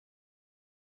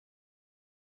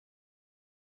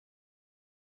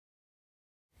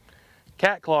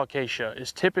Catclaw Acacia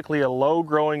is typically a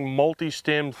low-growing,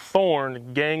 multi-stemmed,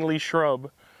 thorned, gangly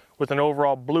shrub with an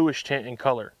overall bluish tint in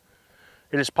color.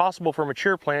 It is possible for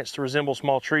mature plants to resemble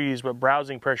small trees, but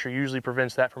browsing pressure usually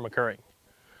prevents that from occurring.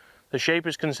 The shape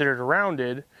is considered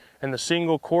rounded, and the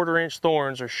single quarter-inch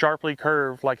thorns are sharply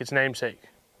curved like its namesake.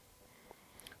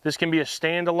 This can be a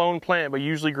standalone plant, but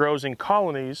usually grows in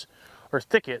colonies or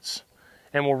thickets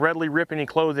and will readily rip any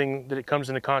clothing that it comes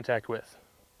into contact with.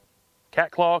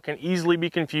 Catclaw can easily be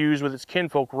confused with its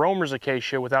kinfolk Romer's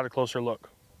acacia without a closer look.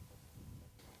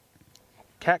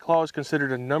 Catclaw is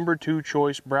considered a number 2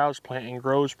 choice browse plant and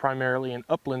grows primarily in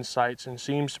upland sites and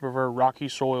seems to prefer rocky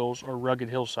soils or rugged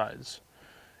hillsides.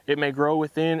 It may grow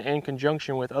within and in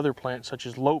conjunction with other plants such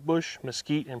as lotebush,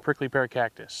 mesquite, and prickly pear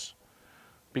cactus.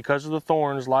 Because of the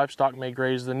thorns, livestock may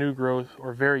graze the new growth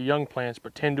or very young plants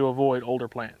but tend to avoid older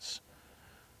plants.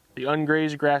 The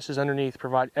ungrazed grasses underneath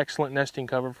provide excellent nesting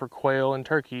cover for quail and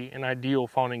turkey and ideal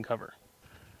fawning cover.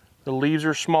 The leaves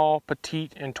are small,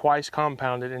 petite, and twice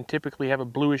compounded and typically have a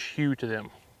bluish hue to them.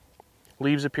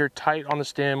 Leaves appear tight on the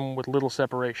stem with little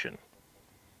separation.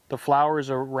 The flower is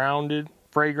a rounded,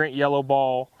 fragrant yellow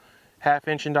ball, ½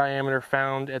 inch in diameter,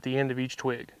 found at the end of each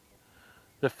twig.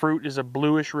 The fruit is a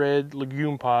bluish red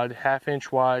legume pod, ½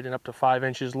 inch wide and up to 5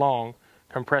 inches long,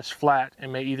 compressed flat,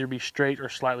 and may either be straight or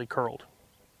slightly curled.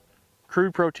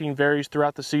 Crude protein varies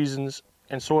throughout the seasons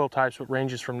and soil types, but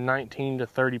ranges from 19 to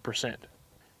 30%.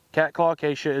 Catclaw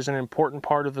acacia is an important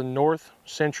part of the north,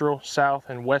 central, south,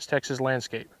 and west Texas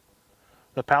landscape.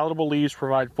 The palatable leaves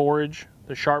provide forage,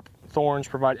 the sharp thorns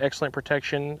provide excellent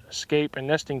protection, escape, and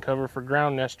nesting cover for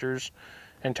ground nesters,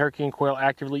 and turkey and quail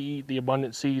actively eat the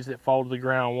abundant seeds that fall to the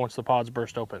ground once the pods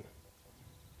burst open.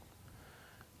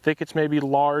 Thickets may be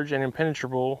large and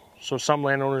impenetrable, so some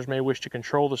landowners may wish to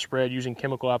control the spread using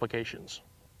chemical applications.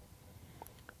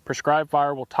 Prescribed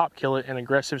fire will top kill it, and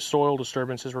aggressive soil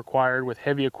disturbance is required with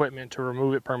heavy equipment to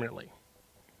remove it permanently.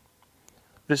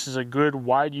 This is a good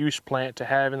wide-use plant to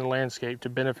have in the landscape to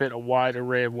benefit a wide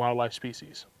array of wildlife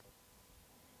species.